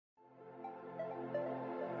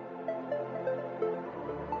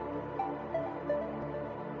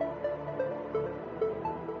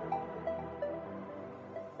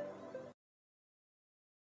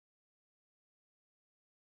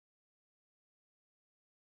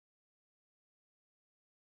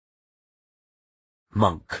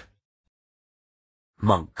monk,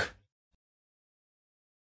 monk.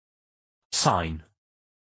 Sign,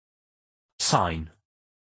 sign.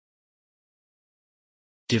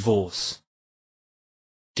 Divorce,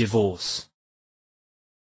 divorce.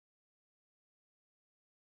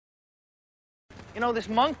 You know, this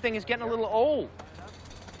monk thing is getting a little old.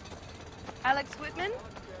 Alex Whitman?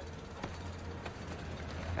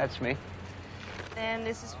 That's me. And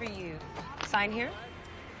this is for you. Sign here.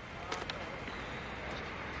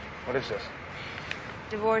 What is this?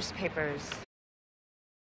 Divorce papers.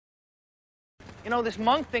 You know, this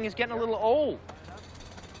monk thing is getting a little old.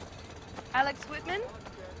 Alex Whitman?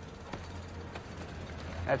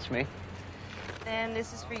 That's me. And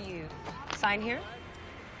this is for you. Sign here.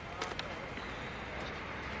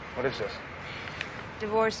 What is this?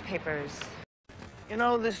 Divorce papers. You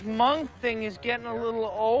know, this monk thing is getting a little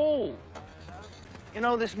old. You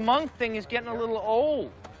know, this monk thing is getting a little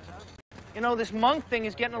old. You know, this monk thing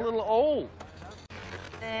is getting a little old.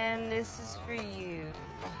 And this is for you.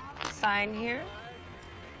 Sign here.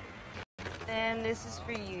 And this is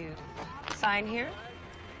for you. Sign here.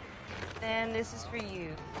 And this is for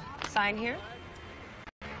you. Sign here.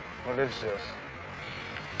 What is this?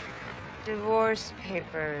 Divorce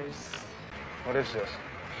papers. What is this?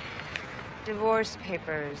 Divorce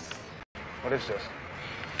papers. What is this?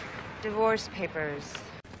 Divorce papers.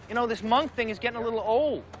 You know, this monk thing is getting a little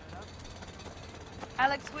old.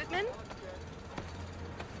 Alex Whitman?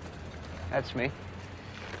 That's me.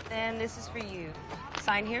 And this is for you.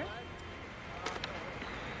 Sign here.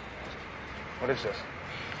 What is this?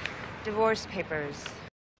 Divorce papers.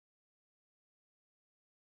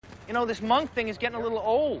 You know, this monk thing is getting a little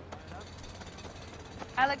old.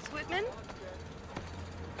 Alex Whitman?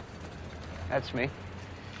 That's me.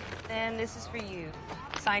 And this is for you.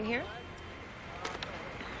 Sign here.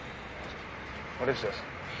 What is this?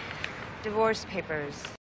 Divorce papers.